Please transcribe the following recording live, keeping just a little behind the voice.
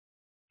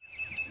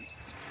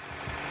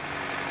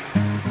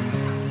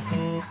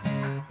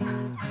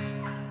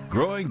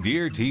Growing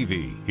Deer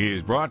TV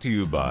is brought to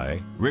you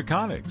by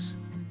Reconics,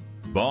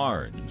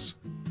 Barnes,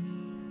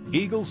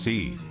 Eagle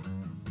Seed,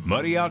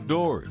 Muddy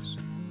Outdoors,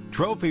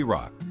 Trophy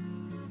Rock,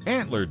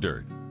 Antler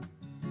Dirt,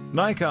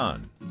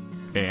 Nikon,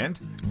 and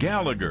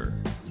Gallagher.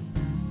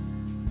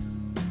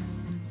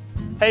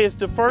 Hey, it's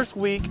the first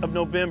week of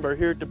November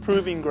here at the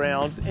Proving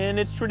Grounds, and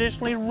it's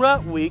traditionally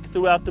rut week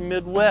throughout the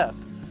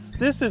Midwest.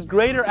 This is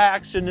greater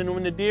action than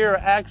when the deer are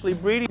actually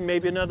breeding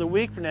maybe another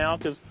week from now,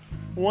 because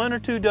 1 or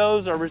 2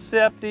 does are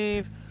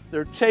receptive,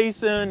 they're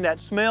chasing, that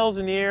smell's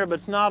in the air, but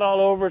it's not all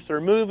over, so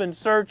they're moving,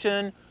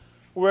 searching.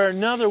 Where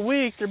another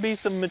week, there'll be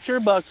some mature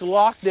bucks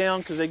locked down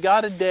because they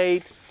got a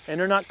date and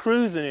they're not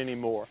cruising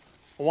anymore.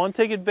 I want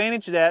to take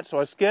advantage of that, so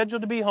I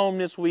scheduled to be home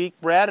this week.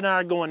 Brad and I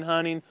are going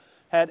hunting.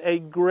 Had a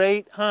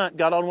great hunt,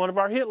 got on one of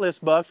our hit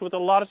list bucks with a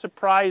lot of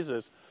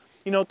surprises.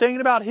 You know, thinking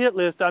about hit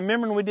list, I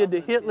remember when we did the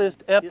hit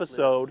list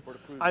episode,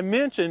 I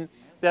mentioned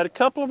that a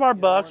couple of our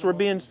bucks were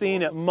being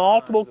seen at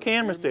multiple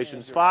camera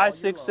stations, 5,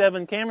 6,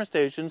 7 camera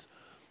stations.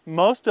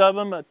 Most of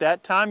them at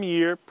that time of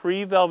year,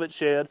 pre-velvet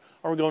shed,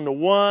 are going to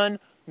 1,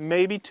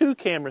 maybe 2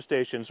 camera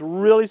stations,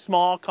 really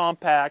small,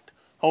 compact,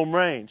 home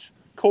range,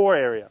 core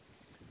area.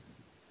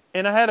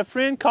 And I had a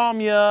friend call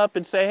me up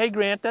and say, hey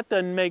Grant, that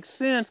doesn't make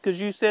sense because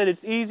you said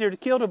it's easier to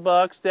kill the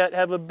bucks that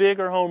have a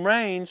bigger home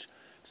range.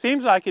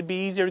 Seems like it'd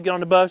be easier to get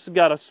on the bucks that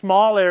got a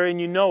small area and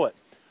you know it.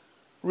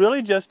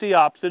 Really just the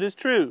opposite is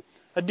true.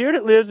 A deer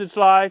that lives its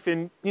life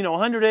in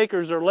 100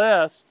 acres or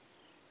less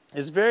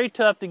is very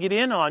tough to get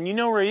in on. You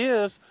know where he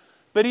is,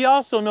 but he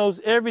also knows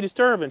every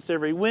disturbance,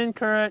 every wind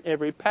current,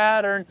 every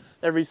pattern,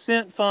 every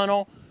scent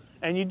funnel,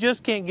 and you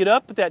just can't get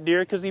up with that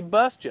deer because he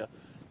busts you.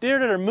 Deer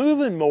that are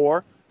moving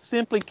more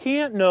simply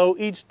can't know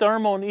each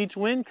thermal and each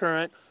wind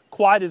current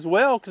quite as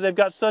well because they've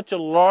got such a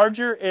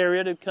larger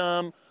area to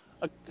become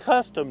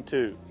accustomed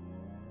to.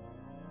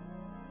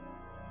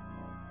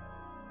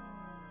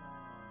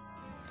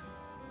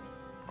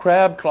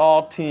 Crab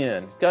Claw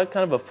 10. He's got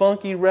kind of a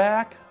funky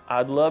rack.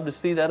 I'd love to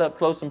see that up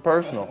close and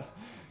personal.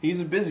 He's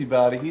a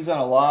busybody. He's on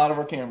a lot of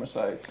our camera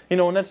sites. You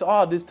know, and that's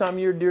odd. This time of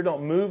year, deer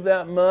don't move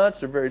that much.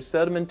 They're very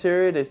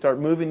sedimentary. They start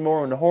moving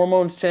more when the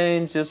hormones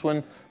change. This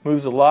one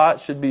moves a lot,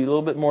 should be a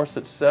little bit more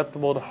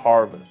susceptible to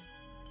harvest.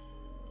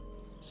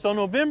 So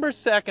November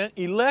 2nd,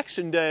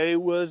 Election Day,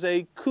 was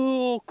a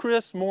cool,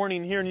 crisp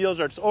morning here in the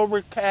Ozarks. It's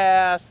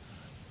overcast.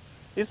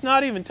 It's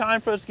not even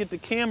time for us to get the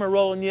camera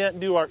rolling yet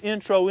and do our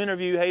intro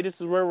interview. Hey, this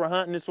is where we're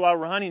hunting. This is why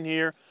we're hunting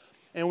here.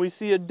 And we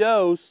see a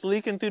doe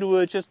sleeking through the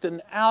woods, just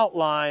an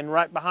outline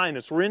right behind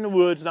us. We're in the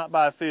woods, not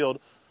by a field,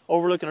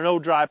 overlooking an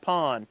old dry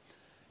pond.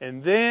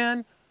 And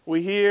then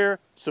we hear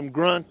some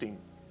grunting.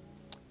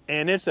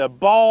 And it's a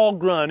bawl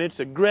grunt. It's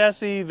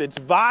aggressive. It's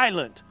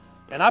violent.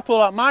 And I pull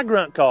out my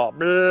grunt call.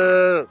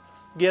 Brrr.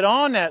 Get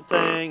on that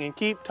thing and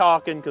keep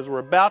talking because we're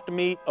about to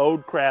meet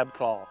Old Crab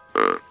Claw.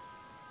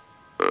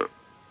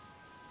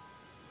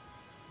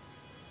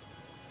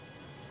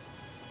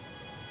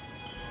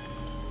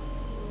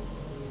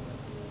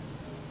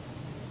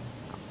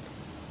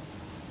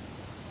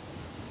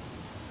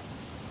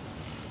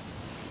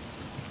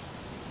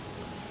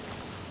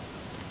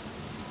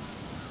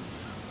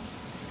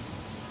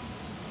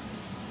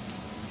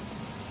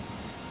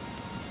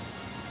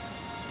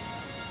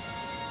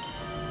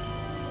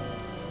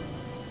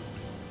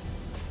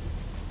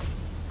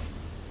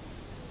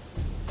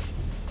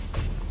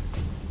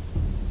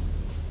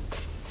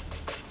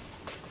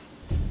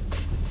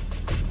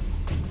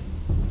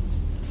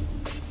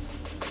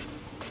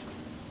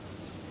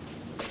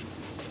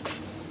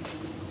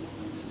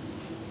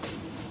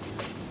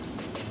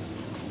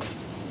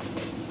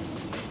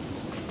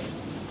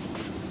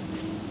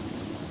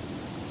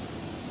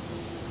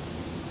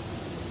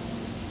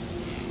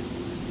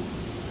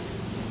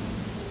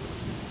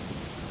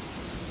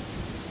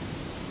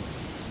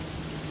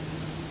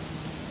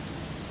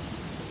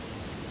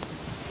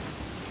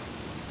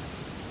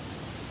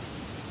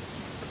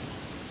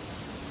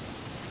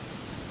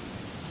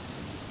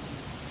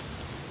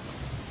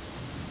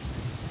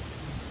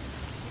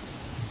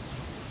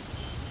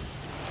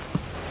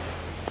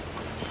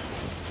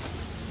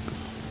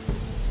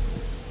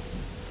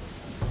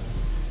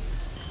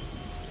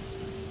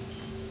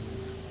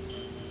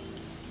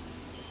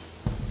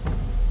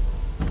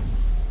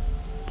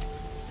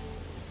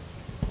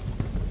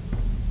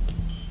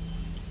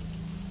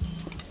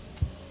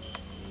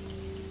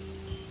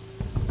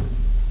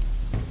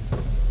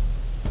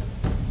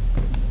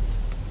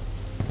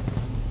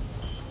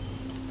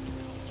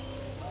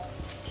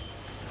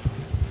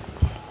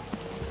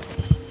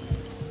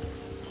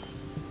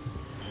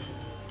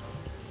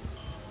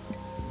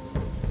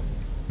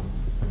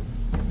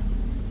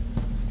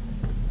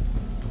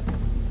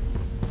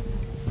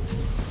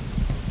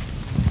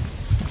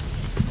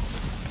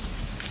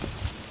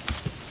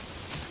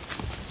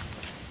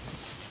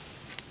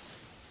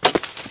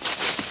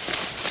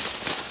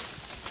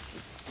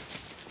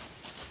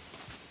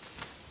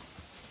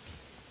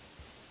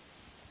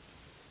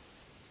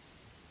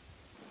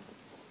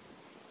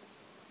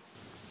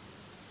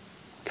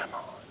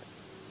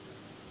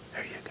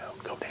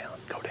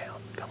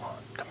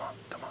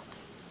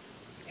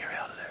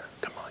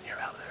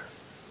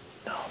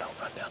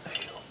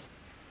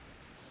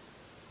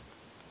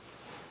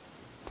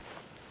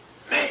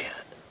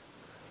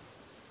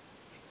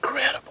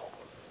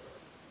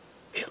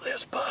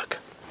 buck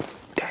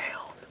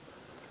down.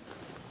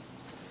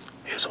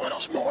 It was one of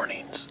those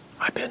mornings.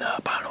 I've been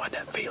up, I don't know, I had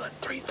that feeling,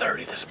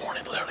 3:30 this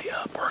morning, literally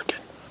up working.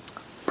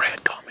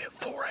 Brad called me at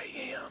 4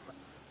 a.m.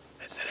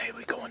 and said, hey,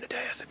 we going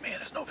today? I said, man,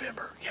 it's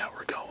November. Yeah,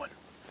 we're going.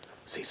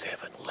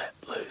 C7 let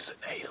loose and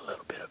ate a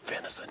little bit of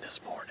venison this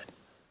morning.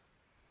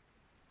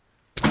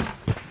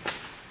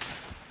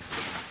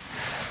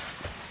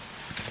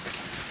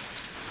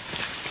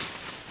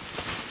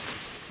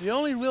 The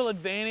only real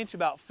advantage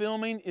about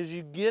filming is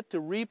you get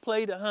to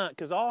replay the hunt,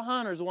 because all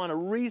hunters want to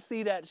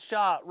re-see that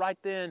shot right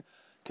then,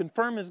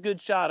 confirm it's a good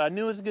shot. I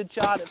knew it was a good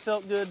shot, it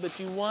felt good, but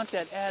you want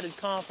that added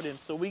confidence.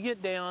 So we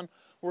get down,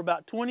 we're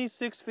about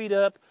 26 feet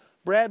up,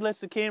 Brad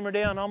lets the camera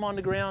down, I'm on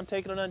the ground,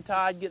 taking it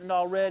untied, getting it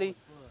all ready.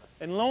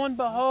 And lo and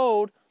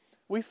behold,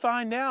 we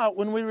find out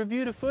when we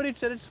review the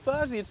footage that it's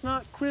fuzzy. It's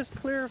not crisp,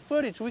 clear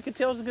footage. We could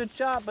tell it's a good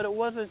shot, but it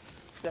wasn't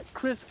that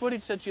crisp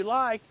footage that you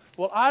like.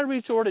 Well, I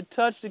reach over to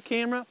touch the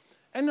camera,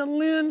 and the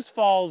lens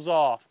falls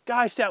off.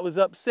 Gosh, that was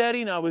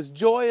upsetting. I was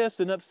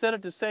joyous and upset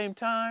at the same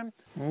time.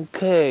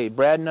 Okay,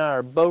 Brad and I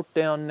are both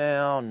down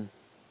now, and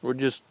we're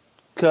just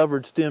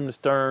covered stem to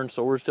stern,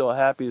 so we're still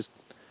happy as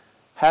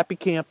happy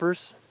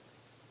campers.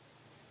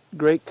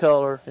 Great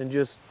color and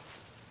just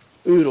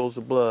oodles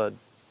of blood.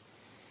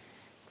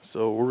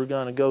 So we're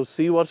gonna go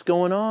see what's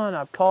going on.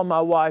 I've called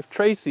my wife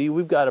Tracy.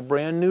 We've got a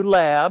brand new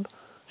lab.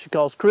 She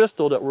calls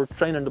Crystal that we're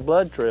training the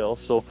blood trail.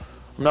 So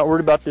I'm not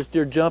worried about this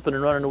deer jumping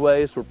and running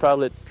away, so we'll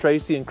probably let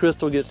Tracy and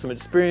Crystal get some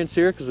experience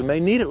here, because we may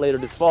need it later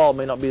this fall. It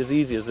may not be as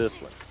easy as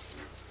this one.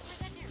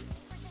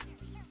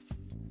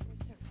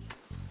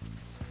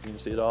 You can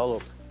see it all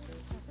over.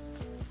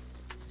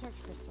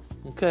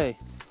 Okay,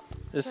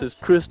 this is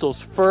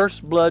Crystal's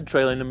first blood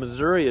trail. In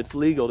Missouri, it's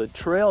legal to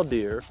trail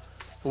deer.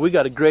 We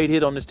got a great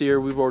hit on this deer.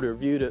 We've already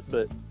reviewed it,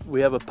 but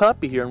we have a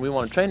puppy here and we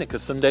want to train it,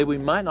 because someday we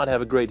might not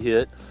have a great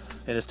hit,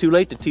 and it's too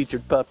late to teach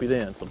your puppy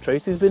then. So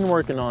Tracy's been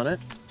working on it.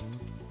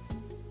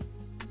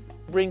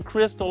 Bring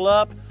Crystal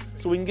up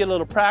so we can get a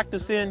little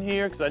practice in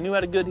here, because I knew I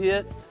had a good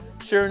hit.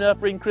 Sure enough,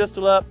 bring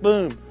Crystal up,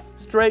 boom,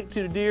 straight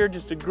to the deer.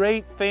 Just a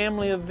great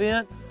family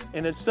event,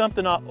 and it's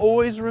something I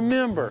always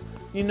remember.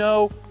 You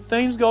know,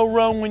 things go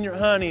wrong when you're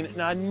hunting,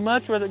 and I'd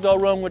much rather go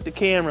wrong with the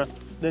camera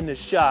than the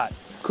shot.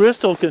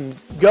 Crystal can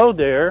go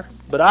there,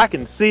 but I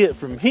can see it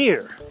from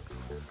here.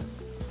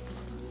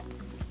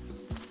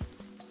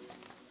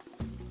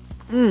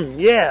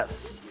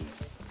 Yes.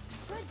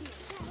 Good deer.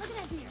 Yeah, look at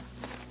that deer.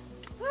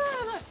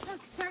 Oh,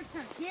 look,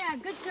 search. Yeah,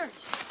 good search.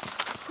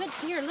 Good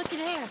deer, looky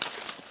there.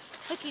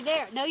 Looky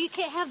there. No, you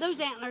can't have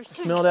those antlers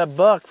too. Smell that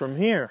buck from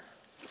here.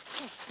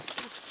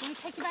 Let me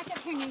take you back up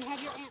here and you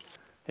have your antlers.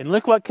 And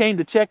look what came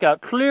to check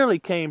out. Clearly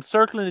came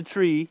circling the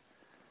tree,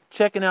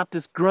 checking out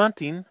this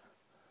grunting.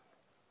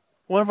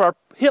 One of our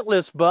hit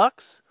list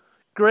bucks.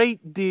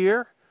 Great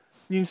deer.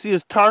 You can see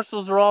his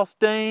tarsals are all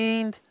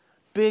stained.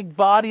 Big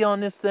body on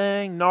this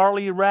thing.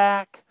 Gnarly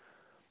rack.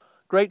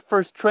 Great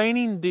first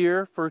training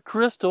deer for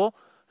Crystal.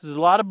 There's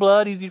a lot of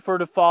blood, easy for her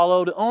to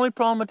follow. The only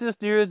problem with this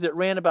deer is it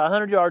ran about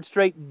 100 yards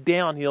straight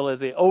downhill, as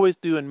they always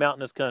do in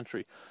mountainous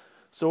country.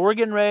 So we're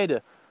getting ready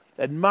to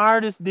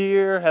admire this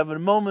deer, have a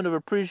moment of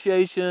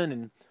appreciation,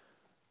 and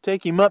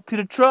take him up to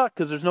the truck,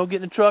 because there's no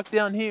getting the truck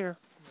down here.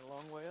 A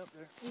long way up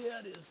there. Yeah,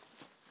 it is.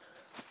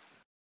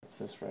 It's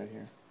this right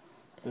here.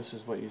 This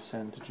is what you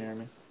send to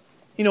Jeremy.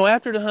 You know,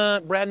 after the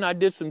hunt, Brad and I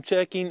did some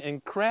checking,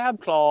 and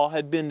Crab Claw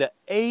had been to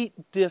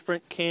 8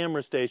 different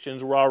camera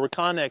stations where our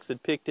Reconyx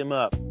had picked him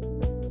up.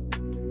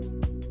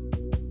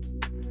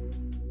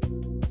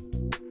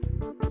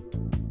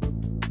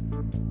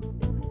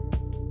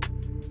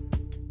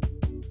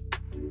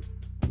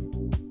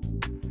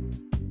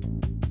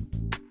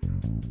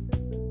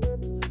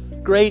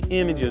 Great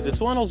images. It's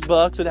one of those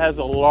bucks that has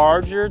a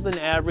larger than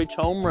average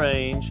home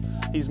range.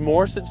 He's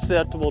more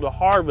susceptible to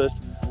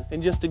harvest,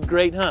 and just a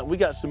great hunt. We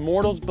got some more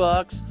of those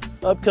bucks.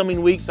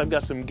 Upcoming weeks, I've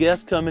got some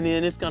guests coming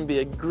in. It's going to be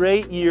a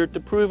great year at the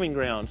proving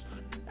grounds.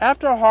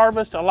 After a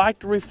harvest, I like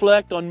to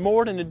reflect on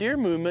more than the deer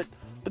movement,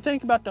 but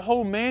think about the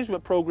whole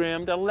management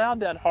program that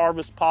allowed that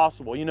harvest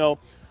possible. You know,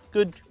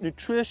 good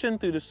nutrition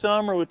through the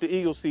summer with the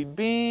Eagle Seed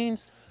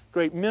beans,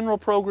 great mineral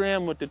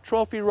program with the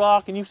trophy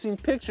rock, and you've seen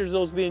pictures of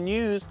those being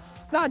used,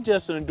 not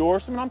just an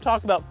endorsement. I'm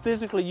talking about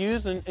physically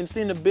using and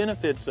seeing the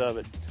benefits of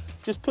it.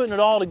 Just putting it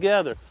all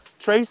together.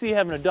 Tracy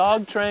having a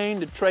dog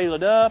trained to trail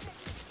it up,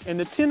 and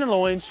the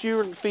tenderloins she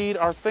will feed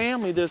our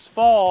family this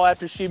fall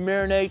after she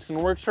marinates and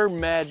works her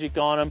magic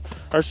on them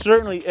are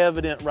certainly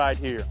evident right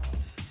here.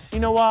 You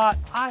know what?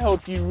 I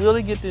hope you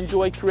really get to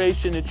enjoy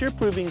creation at your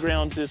proving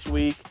grounds this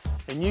week,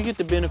 and you get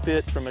to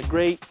benefit from a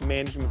great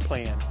management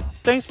plan.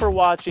 Thanks for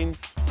watching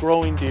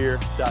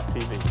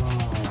GrowingDeer.tv.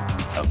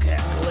 Okay,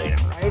 I'm gonna lay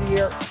it right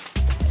here.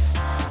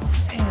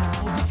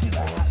 And we'll just do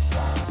that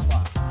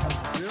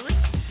spot. Really?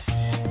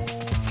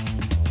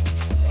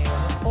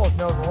 And pull his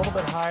nose a little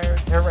bit higher.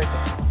 There, right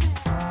there.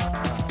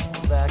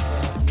 Back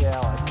in. Yeah,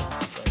 like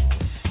this.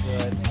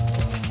 Good.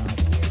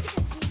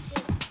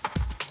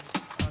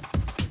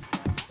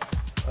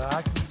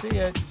 I can see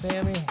it,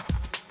 Sammy.